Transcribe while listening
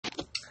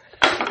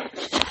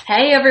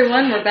Hey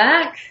everyone, we're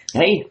back.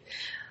 Hey.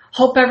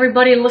 Hope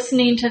everybody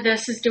listening to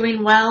this is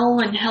doing well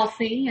and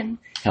healthy and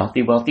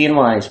Healthy, wealthy, and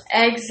wise.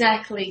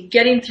 exactly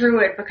getting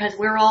through it because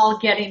we're all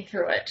getting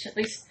through it. At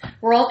least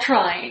we're all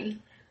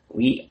trying.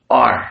 We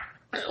are.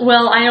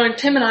 Well, I know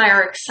Tim and I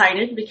are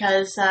excited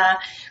because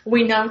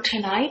we know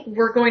tonight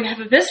we're going to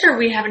have a visitor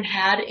we haven't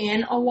had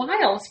in a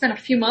while. It's been a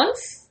few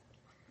months.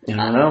 I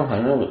don't know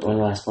when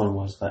the last one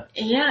was, but...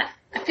 Yeah,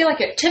 I feel like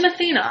it.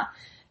 Timothina.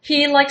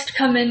 He likes to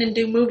come in and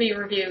do movie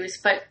reviews,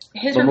 but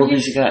his What reviews...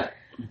 movies you got?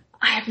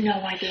 I have no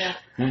idea.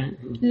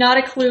 Not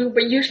a clue,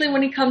 but usually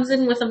when he comes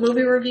in with a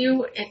movie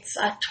review, it's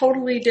a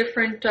totally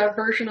different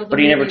version of the movie. But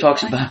he never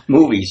talks about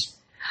movies.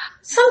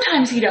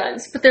 Sometimes he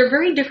does, but they're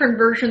very different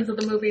versions of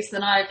the movies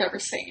than I've ever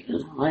seen.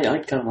 I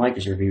kind of like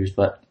his reviews,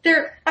 but...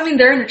 They're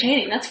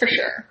entertaining, that's for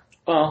sure.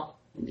 Well,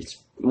 it's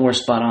more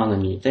spot on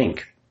than you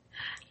think.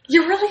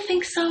 You really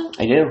think so?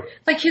 I do.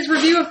 Like his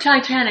review of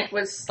Titanic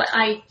was,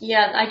 I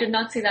did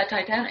not see that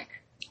Titanic.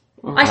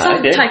 Well, I saw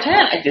did.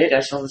 Titanic. I did. I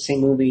saw the same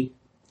movie,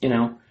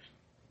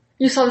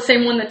 You saw the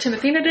same one that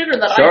Timothina did, or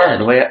that Sure, I did?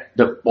 the way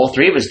all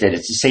three of us did.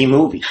 It's the same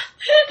movie.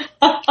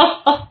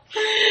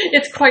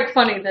 It's quite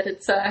funny that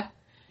it's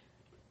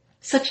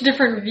such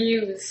different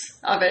views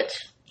of it.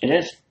 It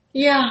is.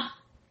 Yeah.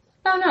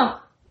 I don't know.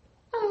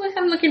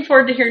 I'm looking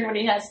forward to hearing what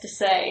he has to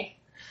say.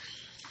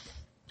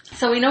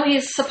 So we know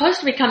he's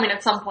supposed to be coming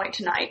at some point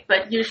tonight,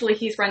 but usually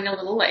he's running a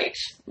little late.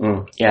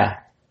 Yeah.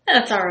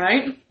 That's all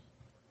right.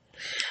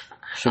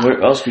 So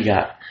what else we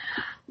got?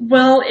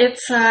 Well,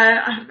 it's,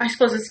 I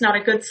suppose it's not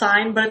a good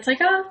sign, but it's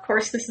like, of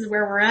course, this is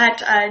where we're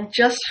at.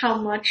 Just how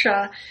much,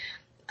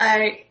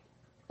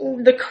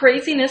 the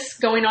craziness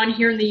going on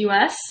here in the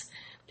U.S.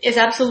 is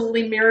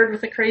absolutely mirrored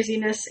with the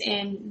craziness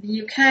in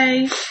the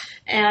UK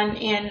and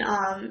in,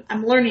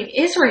 I'm learning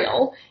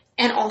Israel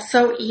and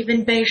also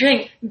even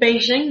Beijing.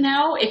 Beijing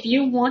now, if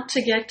you want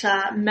to get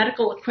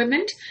medical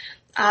equipment,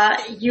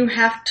 you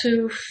have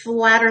to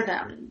flatter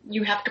them.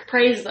 You have to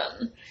praise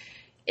them.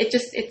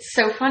 It's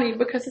so funny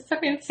because it's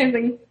the same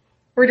thing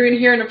we're doing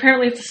here, and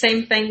apparently it's the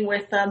same thing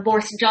with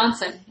Boris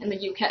Johnson in the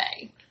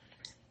UK.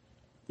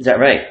 Is that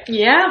right?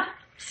 Yeah.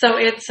 So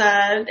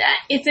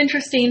it's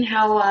interesting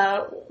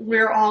how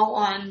we're all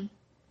on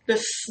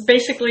this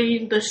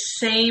basically the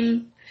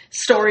same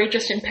story,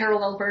 just in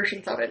parallel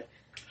versions of it.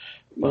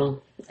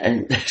 Well,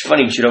 and it's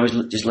funny, you should always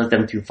just let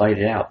them two fight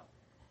it out.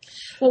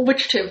 Well,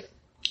 which two?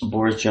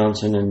 Boris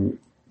Johnson and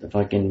the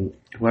fucking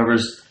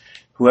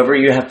whoever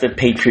you have to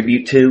pay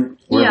tribute to,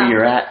 wherever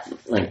you're at,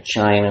 like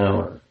China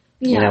or,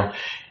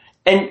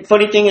 And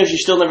funny thing is, you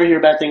still never hear a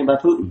bad thing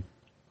about Putin.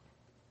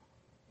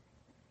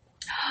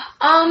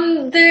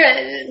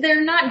 There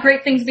are not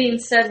great things being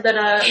said that,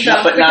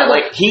 but not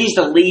like, he's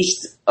the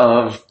least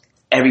of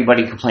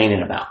everybody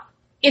complaining about.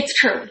 It's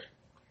true.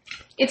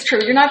 It's true.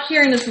 You're not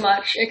hearing as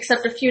much,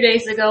 except a few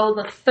days ago,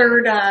 the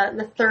third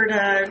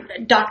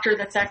doctor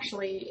that's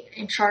actually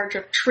in charge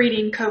of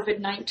treating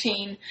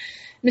COVID-19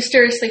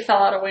 mysteriously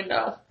fell out a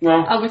window.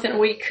 Well, within a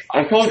week.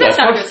 I told you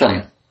I pushed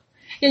him.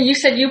 Yeah, you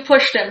said you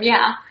pushed him,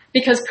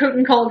 because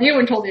Putin called you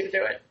and told you to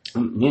do it.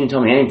 You didn't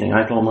tell me anything.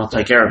 I told him I'll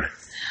take care of it.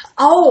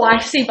 Oh, I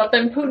see, but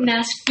then Putin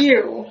asked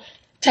you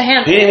to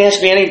handle it. He didn't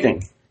ask me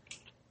anything.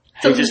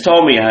 He just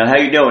told me, how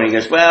you doing? He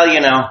goes, well,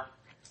 yada,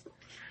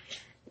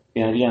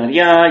 yada,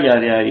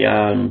 yada,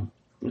 yada.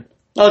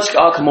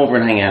 I'll come over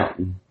and hang out.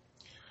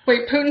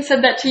 Wait, Putin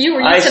said that to you,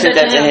 or you I said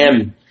that to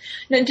him.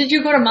 Now, did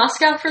you go to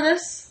Moscow for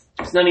this?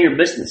 It's none of your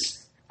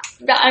business.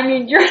 I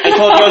mean, you're... I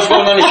told you I was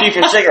going on the street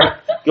for a cigarette.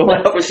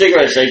 Going up for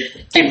cigarettes. I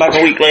came back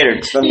a week later.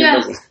 It's none of your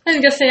business. I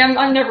was going to say,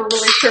 I'm never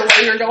really sure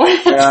where you're going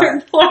at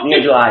certain points.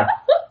 Neither do I.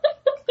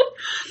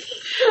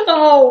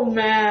 Oh,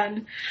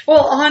 man.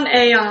 Well, on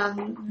a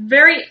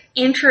very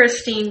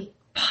interesting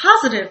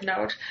positive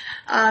note,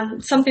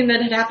 something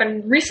that had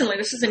happened recently,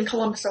 this is in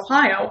Columbus,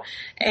 Ohio,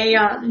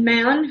 a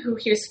man who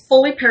he was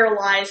fully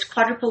paralyzed,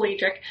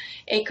 quadriplegic,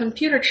 a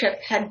computer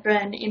chip had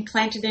been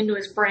implanted into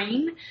his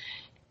brain,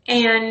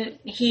 and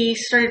he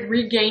started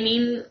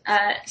regaining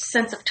a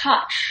sense of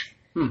touch.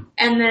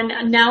 And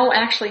then now,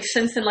 actually,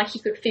 since then, he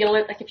could feel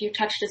it, if you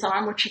touched his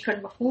arm, which he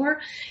couldn't before.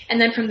 And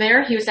then from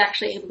there, he was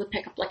actually able to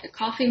pick up, a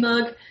coffee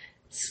mug,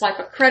 swipe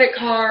a credit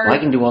card. Well, I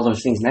can do all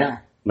those things now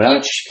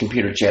without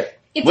computer chip.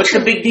 What's true.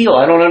 the big deal?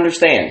 I don't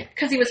understand.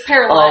 Because he was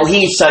paralyzed. Oh,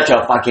 he's such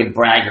a fucking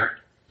braggart.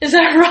 Is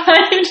that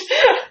right?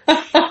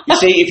 You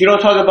see, if you don't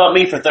talk about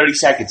me for 30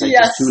 seconds, I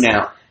just tune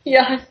out.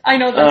 Yeah, I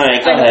know this. All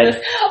right, go ahead.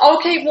 This.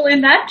 Okay, well,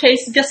 in that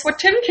case, guess what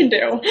Tim can do?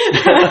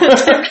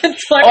 Tim can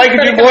I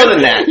can do more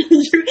than that.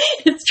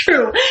 It's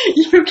true.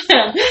 You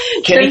can.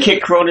 Can he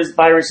kick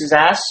coronavirus's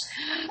ass?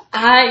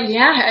 I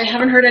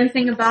haven't heard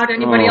anything about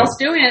anybody else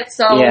doing it,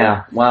 so...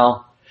 Yeah,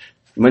 well,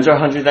 when's our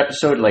 100th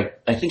episode?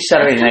 I think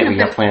Saturday night we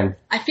got planned.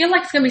 I feel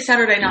like it's going to be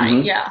Saturday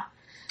night, yeah.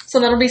 So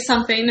that'll be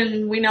something,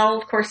 and we know,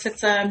 of course,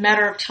 it's a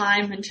matter of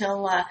time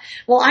until...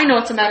 I know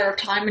it's a matter of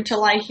time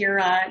until I hear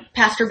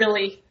Pastor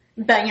Billy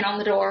banging on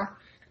the door.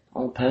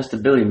 Oh, Pastor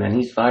Billy, man,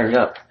 he's fired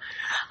up.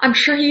 I'm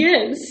sure he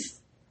is.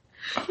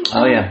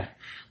 Oh, yeah.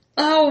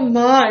 Oh,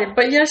 my.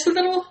 But yeah, so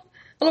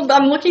Well,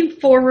 I'm looking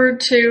forward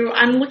to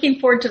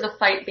the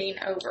fight being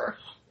over.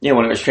 Yeah,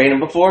 when I was training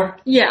before?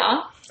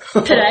 Yeah.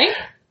 Today?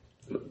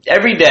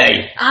 Every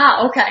day.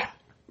 Ah, okay.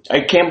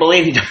 I can't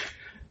believe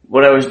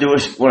what I was doing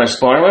when I was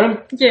sparring with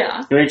him. Yeah.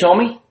 You know what he told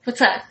me? What's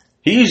that?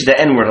 He used the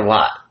N-word a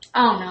lot.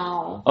 Oh,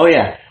 no. Oh,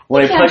 yeah.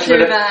 When He can't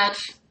do that.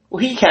 Well,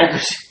 he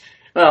can't.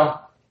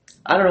 Well,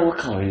 I don't know what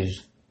color he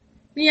is.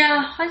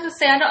 Yeah, I was just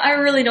say I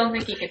really don't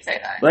think he could say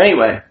that. But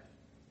anyway,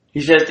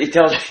 he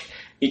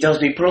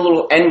tells me put a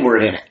little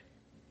N-word in it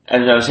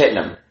as I was hitting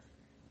him.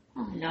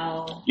 Oh,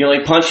 no. You know,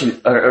 like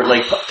punching, or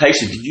like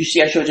Tyson. Did you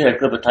see I showed you that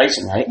clip of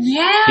Tyson, right?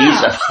 Yeah.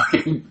 He's a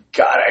fucking,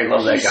 God, I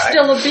love that He's guy.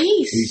 still a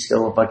beast. He's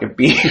still a fucking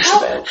beast,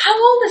 man. How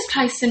old is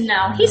Tyson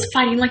now? He's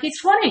fighting like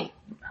he's 20.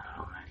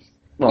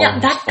 Well, yeah,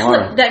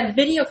 that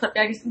video clip,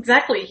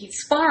 exactly. He's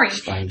sparring.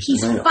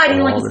 He's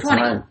fighting like he's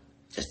 20. Time.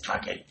 Just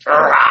fucking,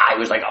 he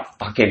was like a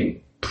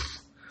fucking,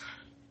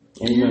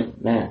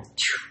 man.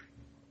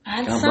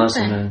 That's God something. bless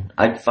him,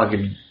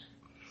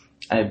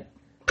 man.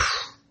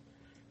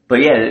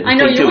 But yeah, I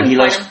know you wouldn't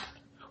fight him.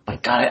 My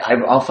God,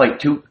 I'll fight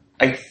too.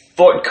 I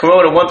fought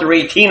Corona 1 through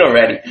 18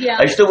 already. Yeah.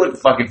 I still wouldn't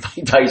fucking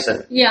fight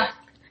Tyson. Yeah.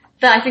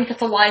 I think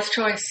that's a wise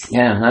choice.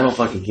 Yeah, that'll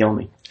fucking kill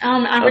me.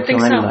 I would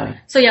think so. Anybody.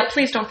 So yeah,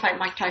 please don't fight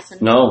Mike Tyson.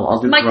 No, I'll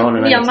do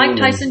Corona 19. Yeah, Mike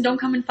Tyson, don't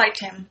come and fight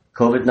him.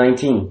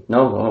 COVID-19.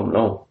 No, oh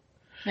no.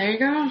 There you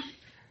go.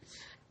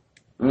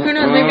 Who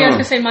knows? Maybe I was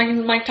going to say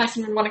Mike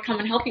Tyson would want to come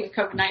and help you with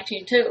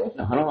COVID-19 too.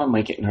 No, I don't want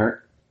Mike getting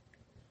hurt.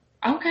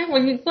 Okay,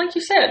 well, like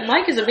you said,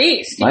 Mike is a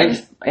beast.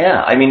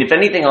 Yeah, I mean, if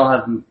anything, I'll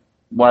have him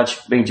watch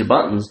Major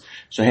Buttons,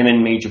 so him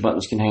and Major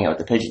Buttons can hang out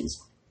with the pigeons.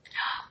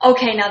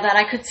 Okay, now that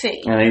I could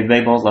see. And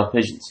they both love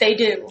pigeons. They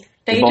do.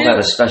 They both have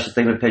a special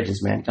thing with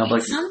pigeons, man.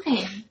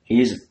 Something.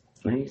 He's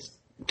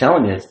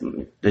telling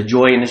you, the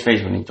joy in his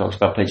face when he talks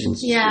about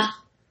pigeons. Yeah.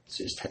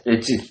 It's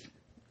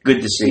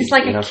good to see. He's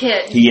like a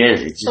kid. He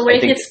is. The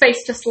way his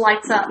face just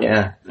lights up.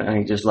 Yeah, and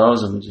he just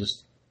loves them.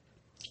 Just,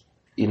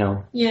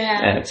 Yeah.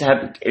 And it's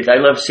happy. I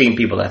love seeing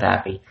people that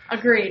happy.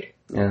 Agreed.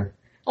 Yeah.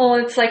 Well,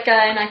 it's like,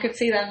 and I could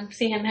see him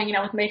hanging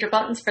out with Major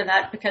Buttons for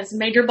that because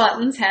Major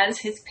Buttons has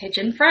his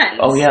pigeon friends.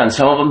 Oh yeah, and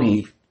some of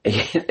them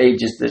they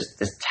just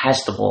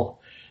detestable.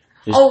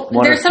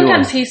 There's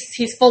sometimes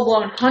he's full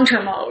blown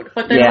hunter mode,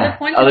 but then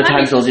other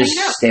times they'll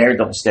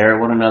stare at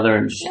one another,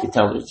 and you can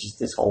tell there's just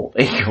this whole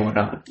thing going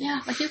on. Yeah,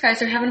 like you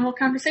guys are having a whole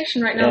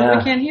conversation right now that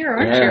we can't hear,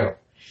 aren't you?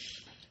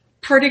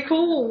 Pretty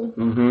cool.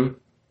 Mm-hmm.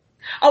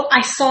 Oh,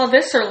 I saw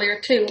this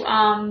earlier too.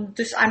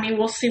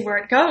 We'll see where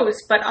it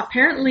goes, but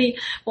apparently,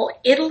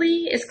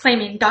 Italy is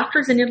claiming,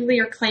 doctors in Italy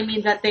are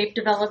claiming that they've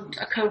developed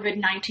a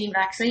COVID-19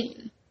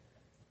 vaccine.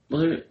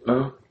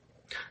 Well,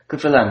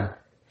 good for them.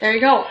 There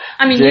you go.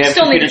 I mean, do you they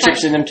still have need to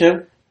chips in them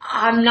too?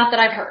 Not that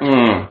I've heard.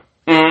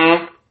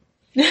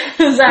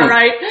 Is that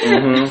right?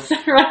 Mm-hmm. Is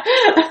that right?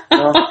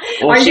 Well,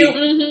 are you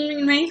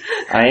mm-hmm me?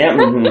 I am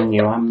mm-hmm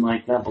you. I'm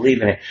like not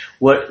believing it.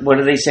 What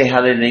do they say? How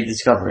did they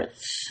discover it?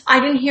 I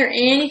didn't hear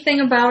anything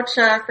about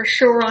for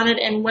sure on it,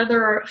 and whether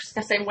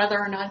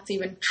or not it's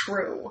even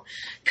true,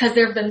 because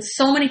there have been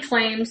so many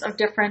claims of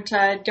different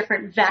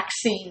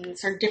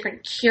vaccines or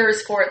different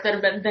cures for it that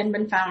have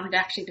been found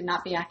actually to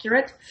not be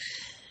accurate.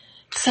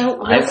 So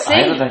we'll see.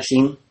 I have a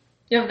vaccine.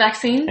 You have a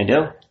vaccine? I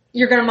do.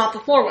 You're going to mop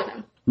the floor with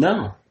him?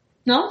 No.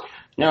 No?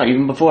 No,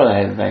 even before that I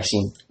had a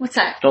vaccine. What's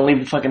that? Don't leave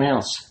the fucking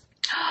house.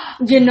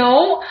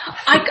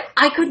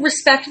 I could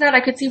respect that. I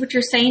could see what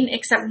you're saying,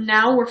 except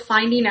now we're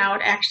finding out,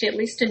 actually, at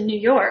least in New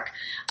York,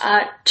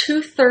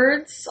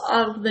 2/3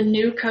 of the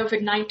new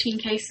COVID-19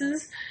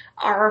 cases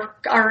are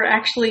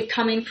actually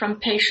coming from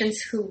patients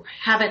who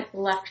haven't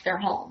left their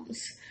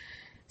homes.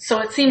 So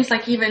it seems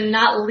like even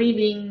not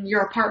leaving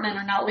your apartment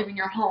or not leaving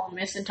your home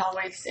isn't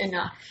always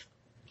enough.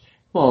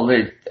 Well,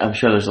 I'm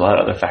sure there's a lot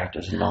of other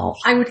factors involved.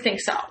 I would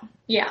think so.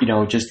 Yeah.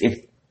 Just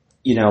if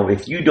you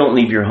don't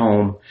leave your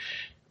home,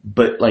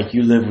 but like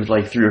you live with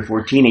like 3 or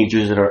 4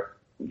 teenagers that are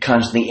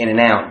constantly in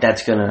and out,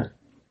 that's gonna,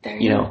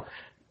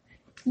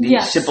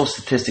 these simple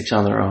statistics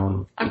on their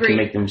own, you can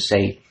make them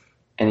say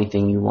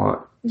anything you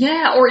want.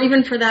 Yeah, or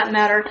even for that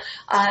matter,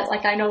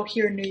 like I know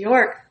here in New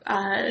York,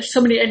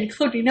 so many,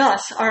 including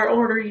us, are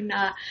ordering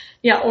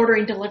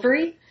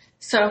delivery.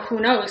 So who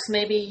knows?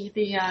 Maybe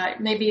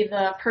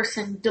the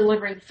person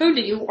delivering the food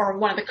to you, or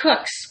one of the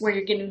cooks where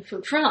you're getting the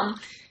food from,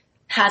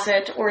 has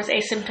it or is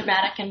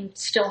asymptomatic and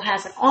still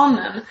has it on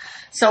them.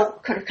 So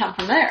could have come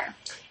from there.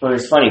 Well,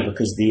 it's funny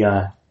because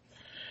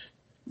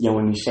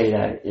when you say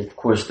that, of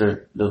course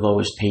they're the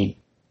lowest paid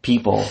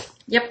people.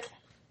 Yep.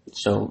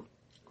 So.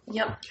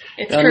 Yep.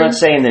 I'm not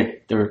saying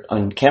that they're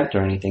unkempt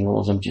or anything.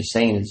 All I'm just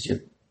saying is,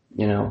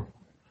 you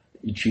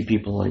treat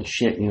people like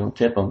shit and you don't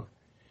tip them.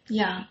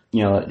 Yeah.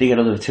 They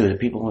gotta live too. The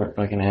people aren't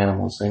fucking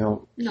animals. They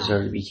don't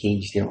deserve to be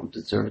caged. They don't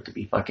deserve to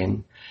be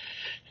fucking,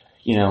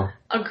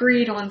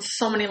 Agreed on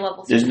so many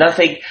levels. There's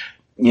nothing,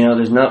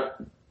 there's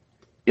not,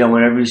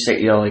 whenever you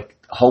say, like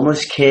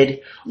homeless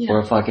kid or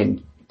a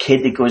fucking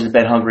kid that goes to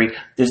bed hungry,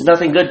 there's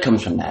nothing good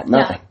comes from that.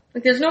 Nothing. Yeah.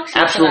 Like there's no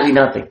excuse Absolutely for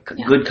that. nothing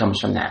good comes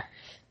from that.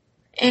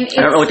 And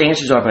I don't know what the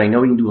answers are, but I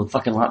know we can do a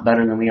fucking lot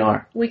better than we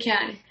are. We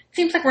can.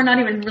 Seems like we're not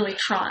even really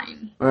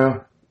trying.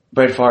 Well,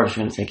 Brett Favre's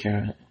going to take care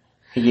of it.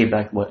 He gave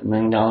back, what, $1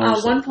 million?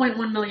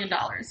 $1.1 million.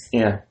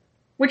 Yeah.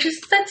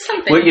 That's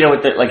something. Well, you know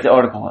what, the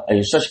article, it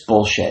was such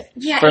bullshit.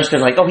 Yeah. First they're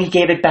like, oh, he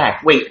gave it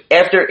back. Wait,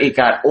 after it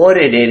got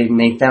audited and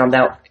they found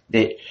out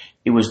that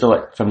it was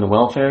from the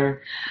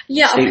welfare?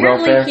 Yeah, state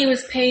apparently welfare? he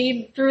was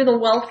paid through the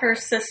welfare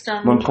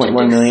system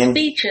 1.1 million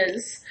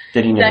speeches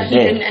that he never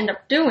didn't end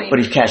up doing. But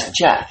he cashed the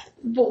check.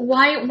 But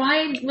why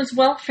was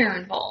welfare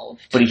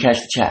involved? But he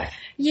cashed the check.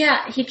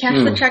 Yeah, he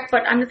cashed the check,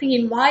 but I'm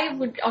thinking,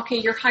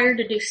 you're hired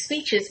to do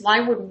speeches,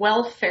 why would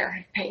welfare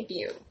have paid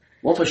you?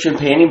 Welfare shouldn't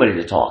pay anybody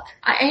to talk.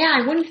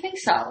 I wouldn't think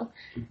so.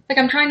 Like,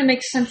 I'm trying to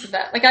make sense of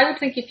that. Like, I would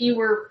think if you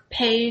were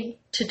paid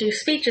to do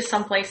speeches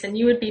someplace, then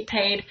you would be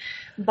paid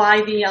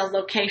by the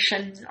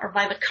location or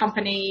by the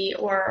company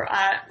or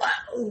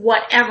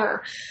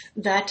whatever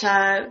that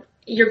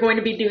you're going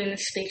to be doing the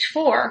speech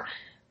for.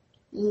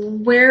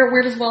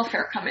 Where does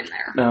welfare come in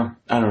there? No,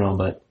 I don't know,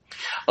 but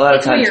a lot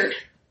of times... Weird.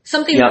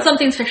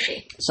 Something's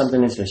fishy.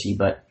 Something is fishy,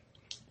 but,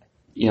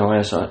 you know,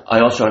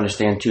 I also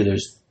understand, too,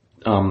 there's...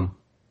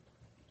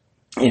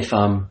 If,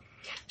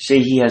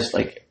 say he has,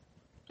 like,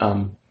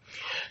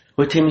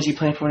 what team is he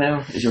playing for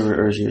now?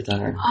 Or is he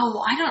retired?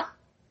 Oh,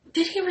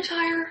 did he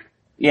retire?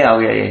 Yeah,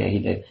 he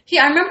did.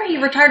 I remember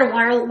he retired a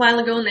while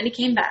ago and then he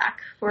came back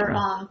for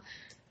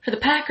the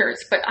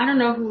Packers, but I don't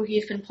know who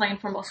he's been playing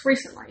for most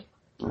recently.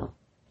 Oh.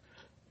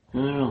 I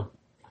don't know.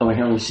 Oh, wait,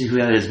 let me see who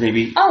that is.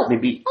 Maybe okay.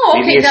 Maybe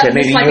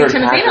This might be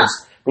Timothina.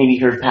 Maybe he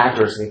heard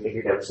Packers and they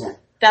figured that was him.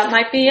 That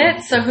might be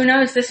it. So who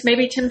knows? This may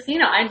be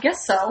Timothina. I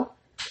guess so.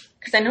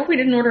 Because I know we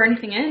didn't order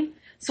anything in.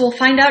 So we'll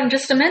find out in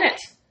just a minute.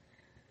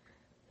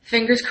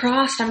 Fingers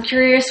crossed. I'm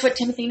curious what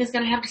Timothina is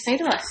going to have to say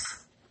to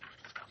us.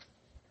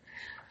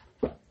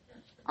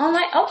 All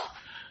right. Oh.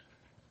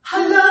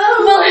 Hello.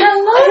 Well,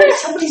 hello.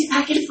 Somebody's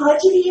packing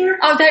fudge in here.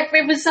 Oh,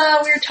 we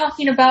were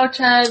talking about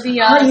the.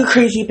 Hi, you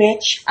crazy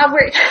bitch.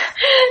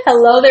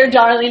 Hello there,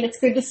 darling. It's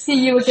good to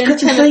see you again, Good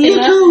to Timothina. see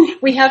you too.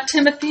 We have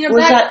Timothina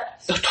Was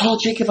back. that a tall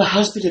chick of a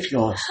husband of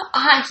yours?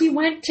 He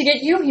went to get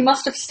you. He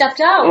must have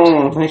stepped out.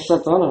 I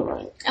slept on it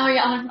right. Oh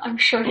yeah, I'm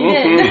sure he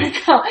did.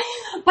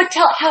 But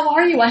how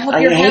are you? I hope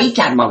you're happy. I hate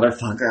that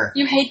motherfucker.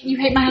 You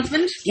hate my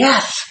husband?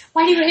 Yes.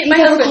 Why do you hate He my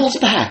never husband? calls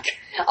back.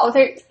 Oh,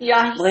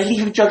 yeah. When I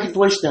leave him drunken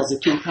voicemails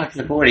at 2 o'clock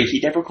in the morning, he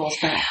never calls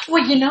back.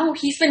 Well,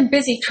 he's been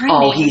busy training.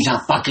 Oh, he's a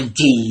fucking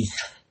tease.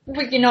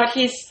 Well, you know what?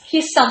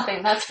 He's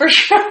something, that's for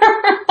sure.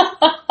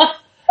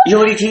 You know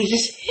what he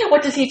teases?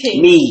 What does he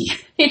tease? Me.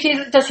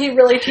 Does he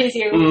really tease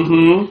you?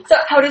 Mm-hmm. So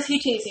how does he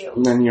tease you?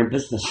 None of your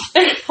business.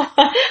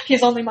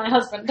 He's only my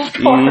husband, of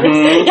course.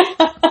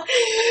 Mm-hmm.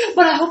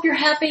 But I hope you're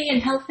happy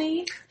and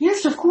healthy.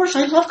 Yes, of course.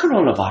 I love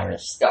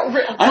coronavirus.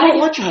 I don't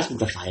want your husband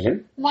to fight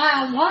him.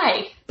 Wow,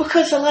 why?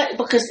 Because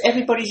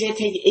everybody's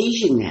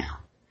anti-Asian now.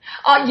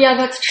 Yeah,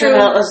 that's true. So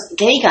us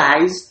gay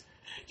guys,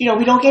 we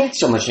don't get it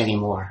so much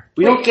anymore.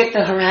 We don't get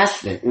the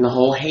harassment and the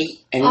whole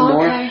hate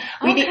anymore. Okay.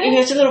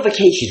 It's a little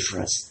vacation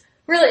for us.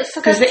 Really?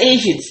 So because the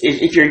Asians,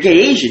 if you're a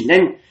gay Asian,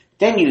 then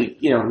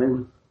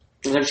then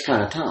that's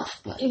kind of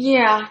tough. But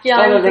yeah.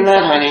 Other than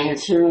that, honey,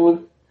 it's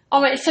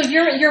Oh wait, so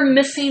you're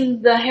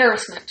missing the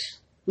harassment?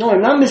 No,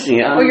 I'm not missing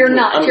it. You're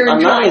not. You're I'm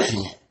enjoying not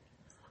missing it.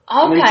 Okay.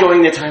 I'm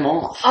enjoying the time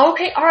off.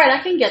 Okay, all right,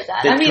 I can get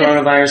that.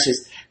 Coronavirus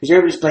is because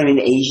everybody's blaming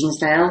the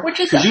Asians now. Which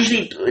is because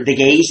usually the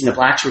gays and the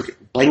blacks were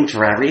blamed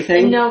for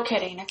everything. No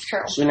kidding, it's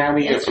true. So now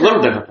we get a little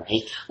bit of a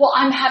break. Well,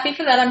 I'm happy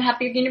for that. I'm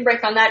happy you're getting a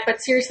break on that.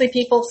 But seriously,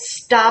 people,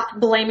 stop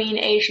blaming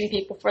Asian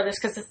people for this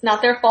because it's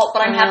not their fault.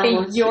 But I'm happy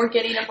you're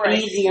getting a break.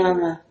 Easy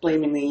on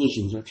blaming the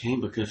Asians, okay?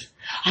 Because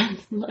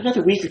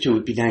another week or two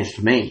would be nice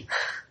for me.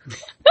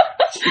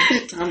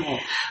 Okay.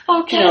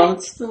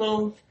 It's a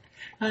little.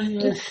 You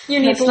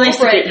need it's a nice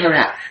break. To get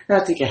harassed,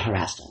 not to get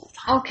harassed all the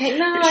time. Okay,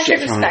 no, I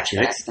can respect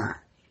that. It's not.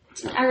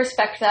 I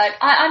respect that.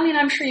 I mean,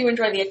 I'm sure you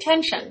enjoy the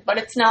attention, but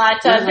it's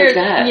not. Not like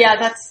that. Yeah,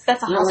 that's a not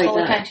hostile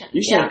like attention.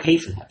 You should pay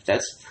for that.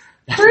 That's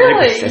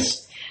really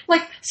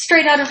like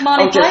straight out of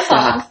Monty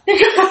Python.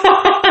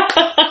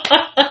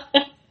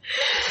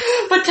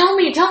 But tell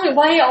me,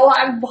 why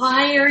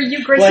are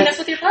you gracing us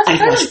with your presence?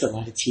 I watched a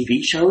lot of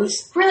TV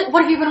shows. Really?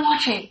 What have you been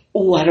watching?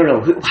 Oh, I don't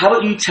know. How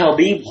about you tell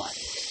me one?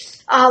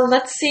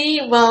 Let's see.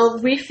 Well,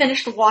 we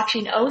finished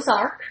watching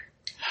Ozark.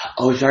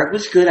 Ozark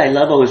was good. I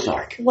love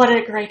Ozark. What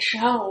a great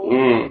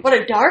show. What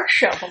a dark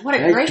show, but what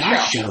a great show.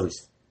 Dark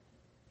shows.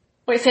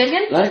 Wait, say it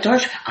again? A lot of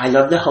dark shows. I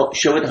love the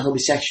show with the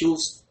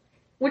homosexuals.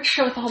 Which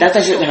show with the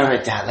homosexuals?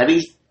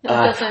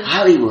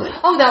 Hollywood.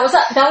 Oh, that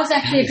was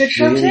actually a good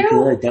show really too?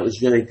 Good. That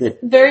was really good.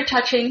 Very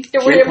touching.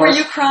 Were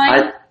you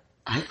crying?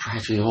 I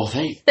cried through the whole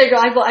thing. There you go.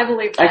 I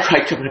believe that. I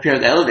cried coming up here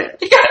on the elevator.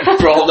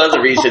 For a whole other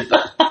reason,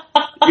 but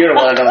you don't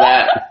want to know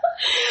that.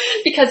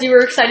 Because you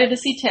were excited to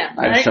see Tim,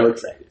 right? I'm so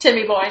excited.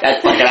 Timmy boy.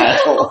 That fucking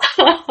asshole.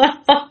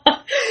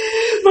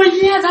 But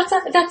yeah,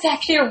 that's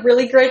actually a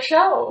really great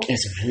show.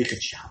 It's a really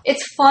good show.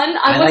 It's fun.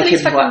 I wasn't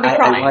expecting to be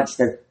crying. I watched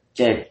the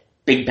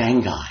Big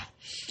Bang guy.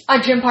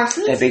 Jim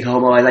Parsons? That big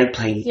homo I like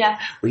playing. Yeah.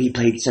 Where he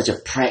played such a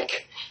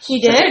prick. He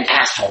did. Such an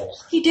asshole.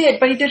 He did,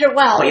 but he did it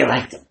well. But you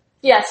liked him.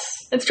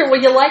 Yes, it's true.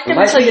 Well, you liked him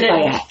Reminds until me you of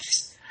my didn't.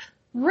 ex.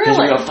 Really? He's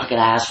a real fucking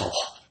asshole.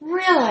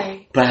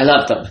 Really? But I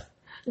loved him.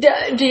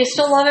 Do you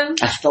still love him?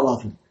 I still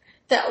love him.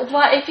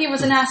 Why, if he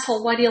was an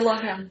asshole, why do you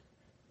love him?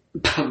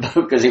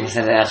 Because he was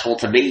an asshole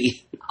to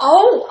me.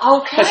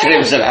 Oh, okay. I said he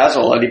was an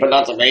asshole, but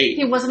not to me.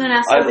 He wasn't an I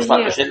asshole was to not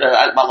you. the shit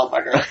that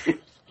motherfucker.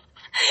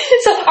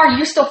 So, are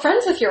you still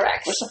friends with your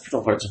ex? We're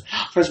still friends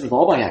with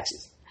all my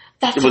exes.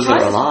 That's It was they're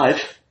surprising.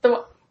 alive.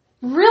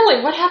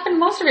 Really? What happened to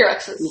most of your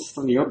exes? It's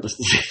none of your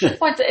business.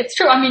 What? It's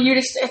true. I mean,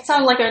 it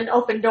sounded like an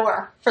open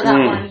door for that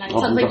one. It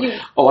sounds like you.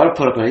 Oh, I don't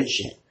put up with any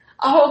shit.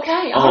 Oh,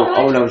 okay.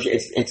 Oh no,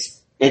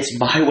 it's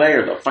my way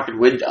or the fucking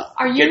window.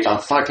 Are you- Get the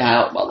fuck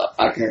out,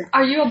 motherfucker.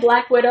 Are you a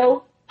black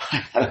widow?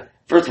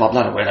 First of all, I'm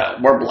not a widow.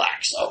 We're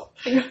black, so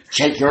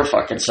check your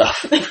fucking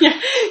stuff. Yeah,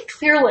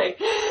 clearly.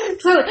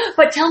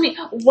 But tell me,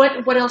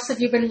 what else have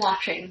you been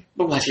watching? I've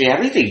been watching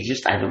everything.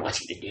 I've been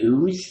watching the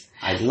news.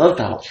 I love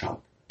Donald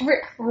Trump.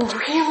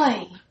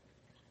 Really?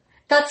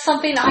 That's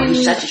something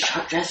He's such a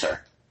sharp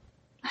dresser.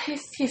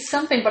 He's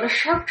something, but a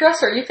sharp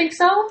dresser. You think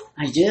so?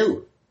 I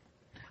do.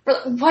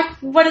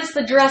 What is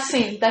the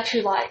dressing that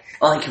you like?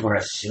 Well, I can wear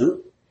a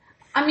suit.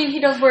 I mean, he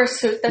does wear a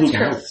suit. That's He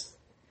true. does.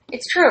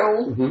 It's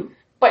true. Mm-hmm.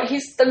 But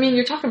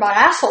you're talking about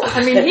assholes.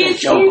 I mean, he's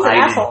Joe an Biden.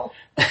 asshole.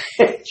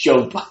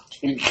 Joe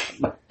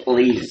Biden,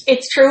 please.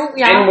 It's true.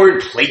 Yeah.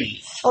 N-word,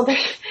 please. Well,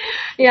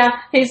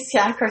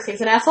 of course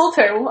he's an asshole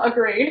too.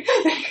 Agreed.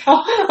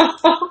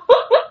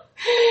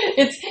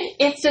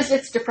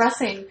 It's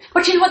depressing.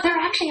 But you know what? There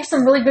actually are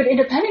some really good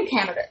independent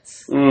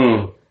candidates.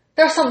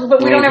 There are some,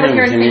 but we don't ever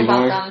hear anything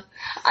about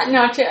them.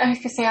 No, I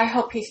can say I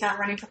hope he's not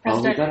running for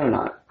president. Oh, we better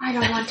not. I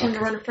don't want him to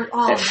run for.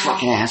 Oh That no!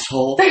 fucking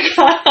asshole.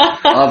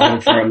 I'll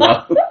vote for him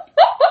though.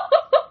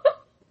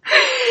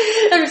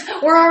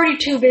 We're already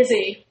too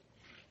busy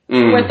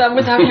without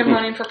him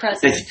running for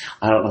president.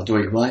 I don't know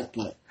doing what,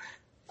 but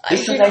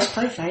it's a nice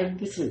place. I haven't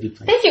been to a good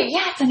place. Thank you.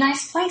 Yeah, it's a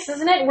nice place,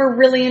 isn't it? We're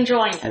really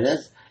enjoying it. It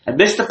is. And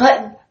Mr.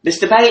 Button,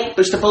 Mr. Bite,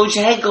 Mr.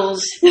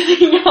 Bojangles.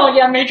 Oh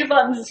yeah, Major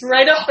Buttons is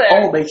right up there.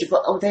 Oh, Major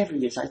Button. Oh, there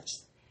he is.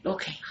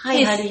 Okay.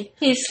 Hi, honey.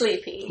 He's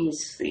sleepy.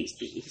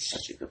 He's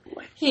such a good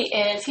boy. He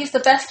is. He's the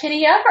best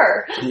kitty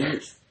ever. He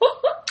is.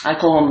 I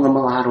call him the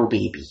mulatto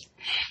baby.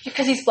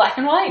 Because he's black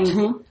and white.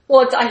 Mm-hmm.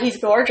 Well, he's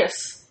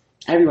gorgeous.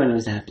 Everyone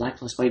knows that. Black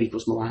plus white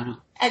equals mulatto.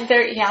 And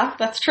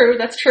that's true,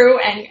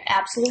 and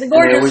absolutely And they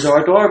gorgeous. always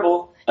are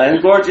adorable.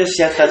 And gorgeous,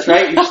 yes, that's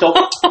right. You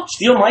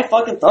steal my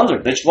fucking thunder,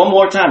 bitch. One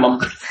more time, I'm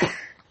gonna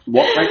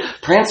walk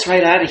prance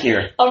right out of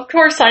here. Of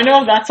course, I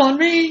know, that's on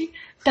me.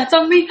 That's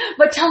on me.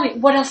 But tell me,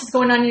 what else is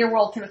going on in your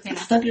world, Timothy?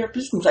 It's none of your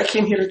business. I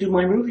came here to do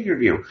my movie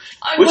review.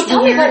 Well,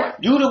 tell me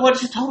about You the one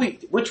to tell me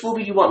which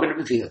movie you want me to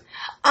review.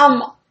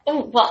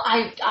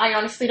 I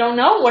honestly don't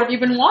know. What have you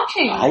been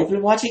watching? I've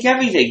been watching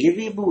everything. Give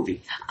me a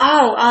movie.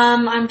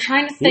 I'm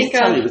trying to You think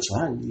tell of... me which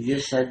one. You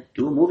just said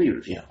do a movie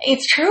review.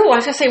 It's true. I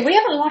was going to say, we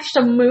haven't watched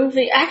a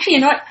movie. Actually, you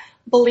know what?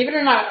 Believe it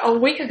or not, a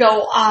week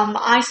ago,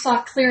 I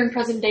saw Clear and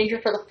Present Danger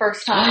for the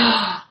first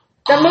time.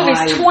 That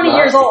movie's 20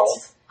 years old.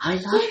 I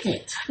loved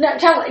it. Now,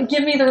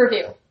 give me the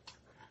review.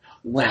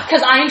 Well,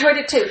 Because I enjoyed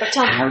it too, but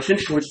tell me. Harrison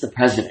Ford's the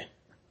president.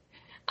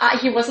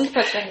 He wasn't the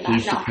president in that,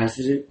 He's the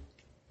president.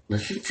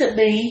 Listen to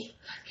me.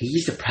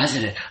 He's the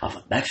president of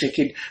a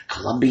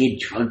Mexican-Colombian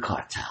drug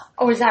cartel.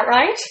 Oh, is that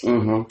right?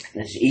 Mm-hmm.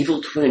 His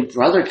evil twin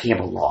brother came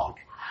along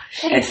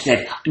and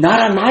said, "Not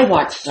on my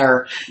watch,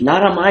 sir.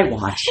 Not on my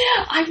watch."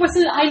 I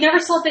never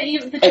saw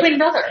the twin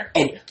brother.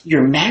 And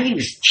you're married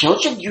with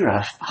children? You're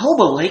a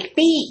hobo like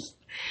me.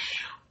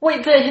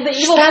 Wait, the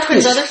evil Stop twin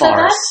this brother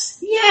farce.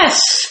 said that?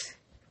 Yes.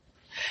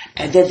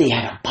 And then they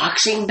had a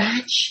boxing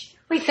match.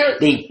 Wait,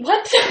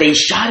 what? They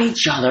shot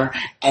each other,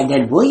 and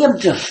then William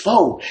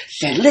Dafoe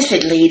said, "Listen,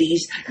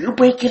 ladies, you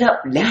break it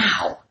up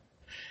now."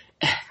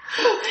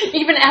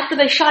 Even after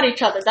they shot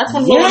each other. That's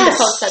when William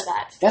Dafoe said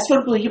that. That's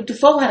when William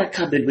Dafoe had to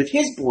come in with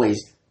his boys.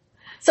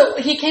 So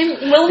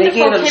Willem They Dafoe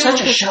gave him came such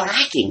up a with...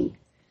 shellacking.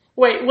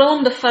 Wait,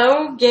 Willem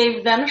Dafoe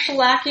gave them a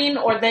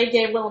shellacking, or they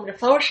gave Willem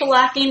Dafoe a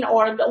shellacking,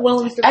 or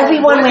Willem Dafoe...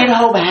 Everyone went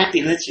home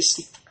happy. Let's just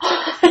see.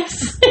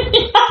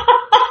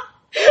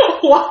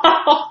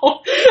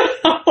 Wow.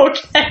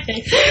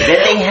 Okay.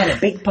 Then they had a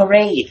big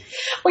parade.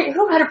 Wait,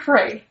 who had a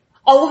parade?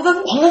 All of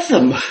them? All of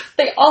them.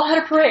 They all had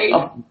a parade.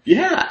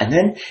 Yeah, and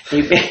then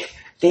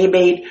they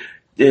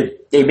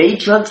made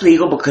drugs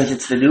legal because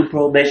it's the new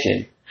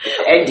prohibition.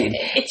 Ended.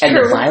 It's and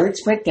true. the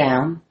violence went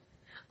down.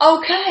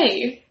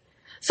 Okay.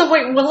 So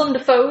wait, Willem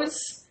Dafoe's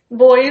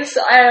boys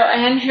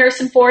and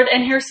Harrison Ford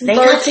and Harrison They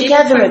Ford's got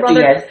together twin at brother,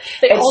 the end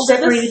they and all did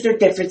separated this? their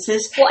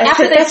differences Well, and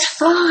after said, "That's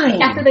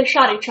fine." After they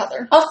shot each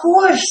other. Of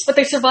course. But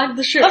they survived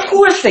the shooting. Of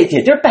course they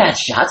did. They're bad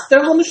shots.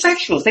 They're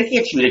homosexuals. They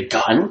can't shoot a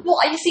gun. Well,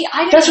 you see,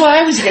 I didn't... That's why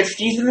I was against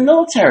gays in the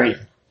military.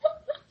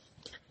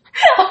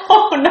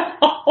 Oh,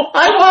 no.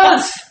 I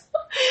was.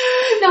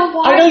 Now,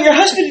 why... I know your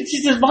husband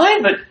is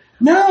mine, but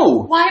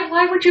no.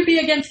 Why would you be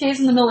against gays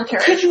in the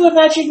military? Could you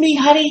imagine me,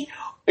 honey,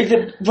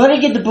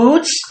 Running in the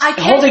boots, I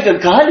can't- holding a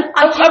gun.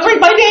 I break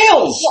my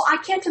nails. Well, I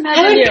can't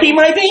imagine And you. I pee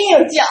my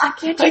pants. Yeah, I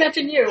can't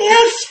imagine you.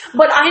 Yes.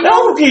 But I know.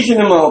 No peace in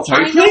the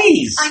military,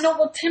 please. I know.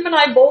 Well, Tim and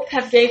I both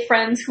have gay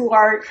friends who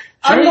are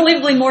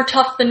unbelievably more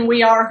tough than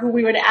we are, who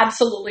we would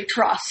absolutely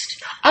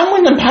trust. I'm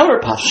one of them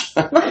Powerpuffs.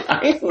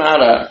 I'm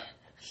not a...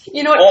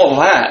 You know what? All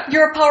that.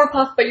 You're a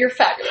Powerpuff, but you're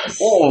fabulous.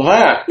 All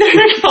that.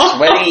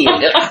 Sweaty.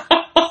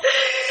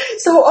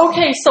 So,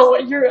 okay, so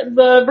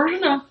the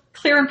version of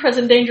Clear and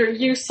Present Danger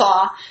you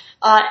saw,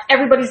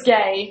 everybody's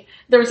gay.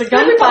 There was a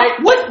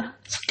gunfight.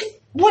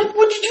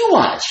 What did you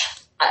watch?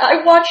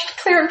 I watched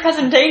Clear and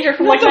Present Danger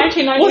from like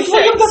 1996. What's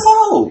William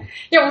Dafoe?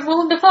 Yeah, with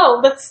Willem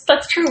Dafoe.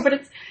 That's true, but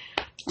it's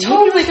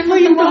totally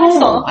different than what I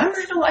saw.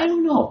 I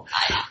don't know.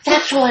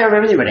 That's all I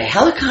remember. They were in a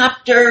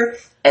helicopter,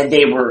 and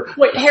they were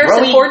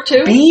Harrison Ford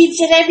too? Beads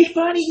at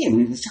everybody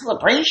in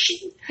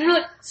celebration.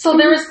 Really? So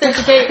there's a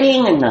gay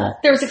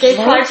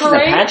pride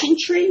parade. The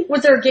pageantry.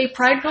 Was there a gay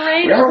pride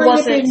parade, or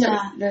was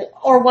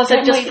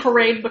it just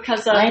parade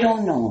because of? I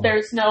don't know.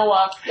 There's no.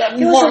 I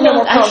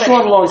saw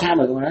it a long time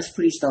ago, and I was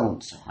pretty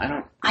stoned, so I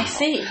don't. I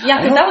see.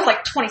 Yeah, because that was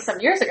like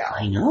 27 years ago.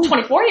 I know.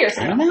 24 years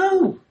ago. I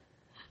know.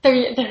 There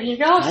you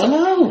go. I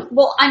know.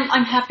 Well,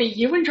 I'm happy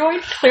you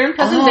enjoyed Clear and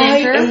Present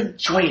Danger. I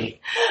enjoyed it.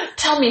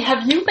 Tell me,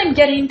 have you been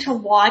getting to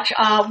watch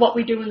What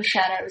We Do in the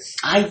Shadows?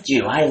 I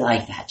do. I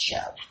like that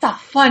show. It's a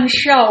fun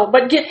show,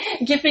 but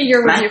give me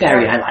your review. Matt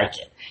Berry, I like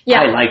it.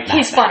 Yeah, I like Matt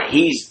he's Berry. funny.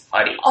 He's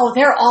funny. Oh,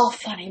 they're all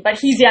funny, but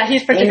he's They're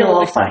particularly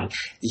all funny.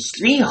 These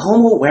 3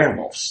 homo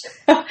werewolves.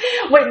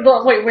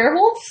 Wait,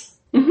 werewolves?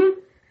 Mm-hmm.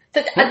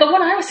 The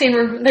one I was seeing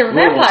they were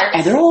vampires,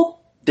 and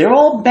they're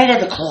all men of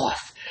the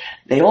cloth.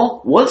 They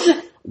all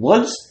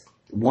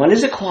one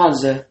is a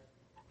Kwanzaa,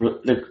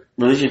 the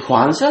religion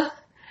Kwanzaa.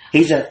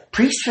 He's a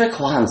priest for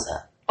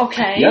Kwanzaa.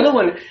 Okay. The other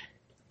one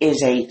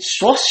is a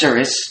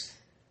sorceress.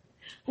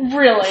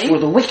 Really? For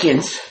the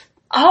Wiccans.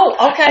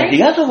 Oh, okay. And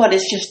the other one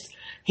is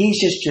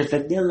he's just your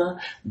vanilla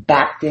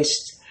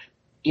Baptist,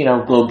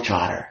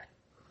 globetrotter.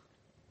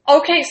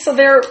 Okay, so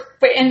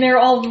they're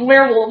all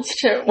werewolves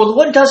too. Well, the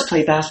one does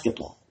play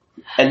basketball,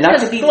 and not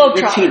to be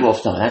the Teen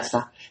Wolf though. That's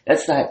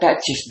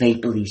just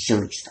make believe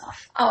silly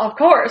stuff. Oh, of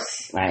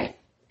course. Right.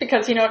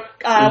 Because,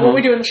 What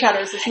We Do in the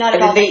Shadows is not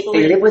about they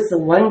live with the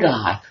one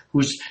guy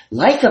who's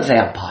like a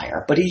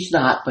vampire, but he's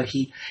not. But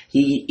he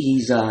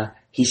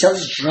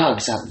sells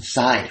drugs on the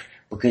side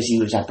because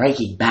he was at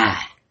Breaking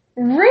Bad.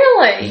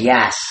 Really?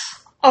 Yes.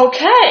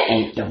 Okay.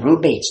 And the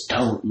roommates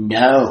don't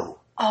know.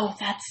 Oh,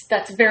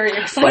 that's very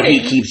exciting. But he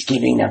keeps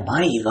giving them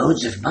money,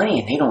 loads of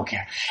money, and they don't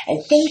care. And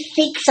they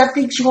think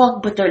something's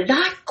wrong, but they're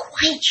not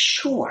quite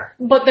sure.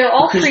 But they're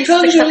all priests.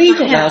 Because drugs are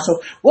legal now,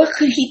 so what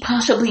could he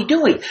possibly be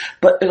doing?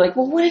 But they're like,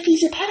 well, what if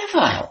he's a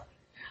pedophile?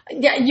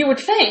 Yeah, you would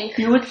think.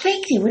 You would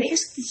think they would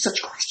ask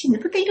such questions,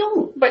 but they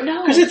don't. But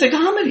no. Because it's a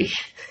comedy.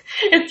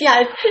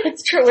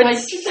 It's true.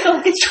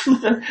 It's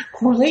from the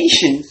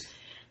correlations.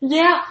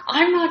 Yeah,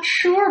 I'm not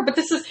sure, but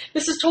this is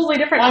totally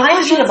different. Well, I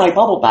watched it in my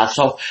bubble bath,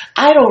 so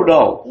I don't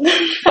know.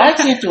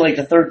 That's into like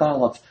the 3rd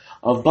bottle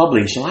of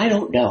bubbly, so I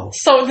don't know.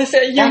 So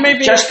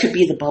maybe just could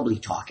be the bubbly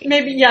talking.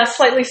 Maybe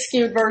slightly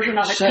skewed version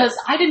of it because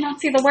I did not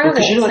see the werewolves.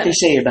 Because you know what they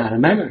say about a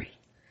memory.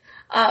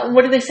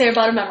 What do they say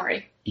about a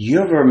memory?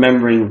 You're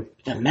remembering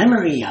the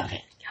memory of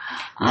it,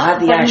 not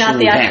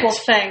the actual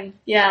thing.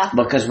 Yeah.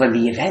 Because when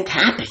the event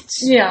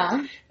happens,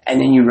 and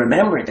then you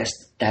remember it,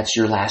 that's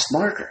your last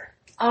marker.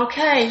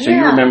 Okay, So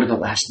you remember the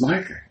last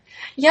marker.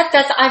 Yep,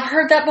 I've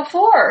heard that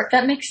before.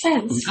 That makes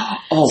sense.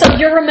 Oh. So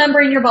you're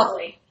remembering your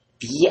bubbly.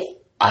 Yeah,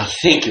 I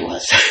think it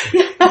was.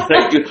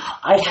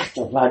 I'd have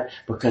to run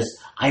because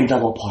I'm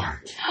double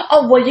parked.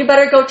 Oh, well, you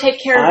better go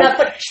take care of that.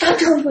 But stop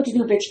telling me what to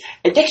do, bitch.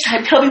 And next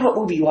time, tell me what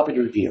movie you want me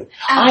to review.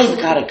 Absolutely.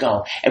 I've got to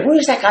go. And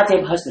where's that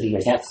goddamn husband of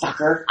yours, that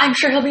fucker? I'm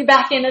sure he'll be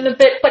back in a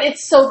bit, but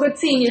it's so good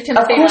seeing you,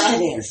 Timothy. Of course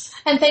it is.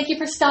 And thank you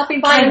for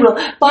stopping by. I will.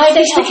 Bye,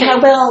 Mr.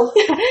 Cowbell.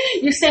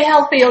 You stay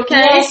healthy,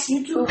 okay? Yes,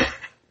 you too.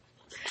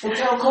 And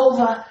tell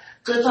Kova,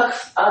 good luck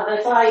on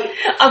the fight.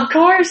 Of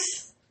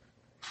course.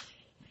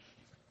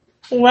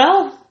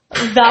 Well,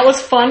 that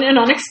was fun and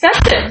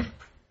unexpected.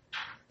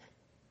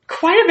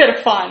 Quite a bit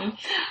of fun.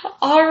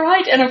 All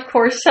right, and of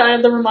course,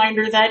 the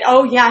reminder that,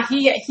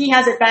 he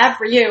has it bad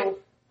for you.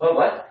 Oh,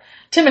 what?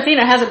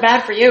 Timothina has it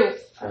bad for you.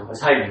 I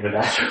was hiding in the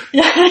bathroom.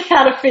 Yeah, I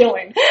had a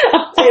feeling.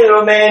 Hey,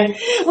 little man.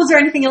 Was there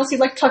anything else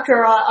you'd like to talk to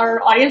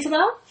our audience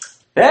about?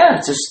 Yeah,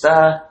 just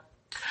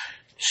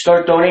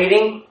start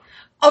donating.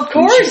 Of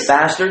course. You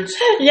bastards.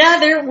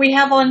 Yeah, we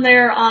have on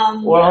there...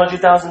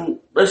 100,000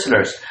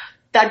 listeners.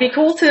 That'd be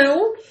cool,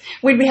 too.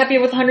 We'd be happy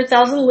with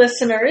 100,000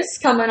 listeners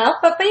coming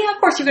up. But yeah,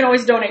 of course, you can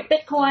always donate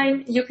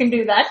Bitcoin. You can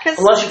do that.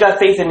 Unless you got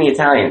faith in the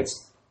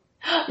Italians.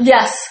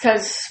 Yes,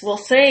 because we'll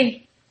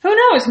see. Who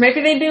knows?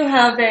 Maybe they do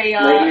have a...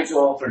 Maybe it's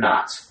all for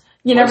knots.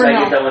 You never know.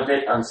 Once I get done with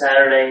it on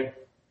Saturday,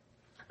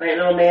 right,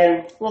 little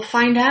man? We'll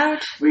find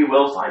out. We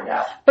will find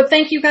out. But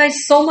thank you guys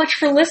so much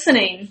for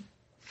listening.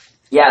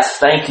 Yes,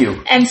 thank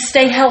you. And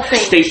stay healthy.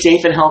 Stay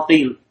safe and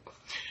healthy,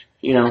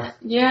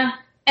 Yeah.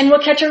 And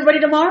we'll catch everybody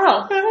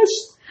tomorrow. Yes.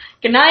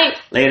 Good night.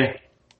 Later.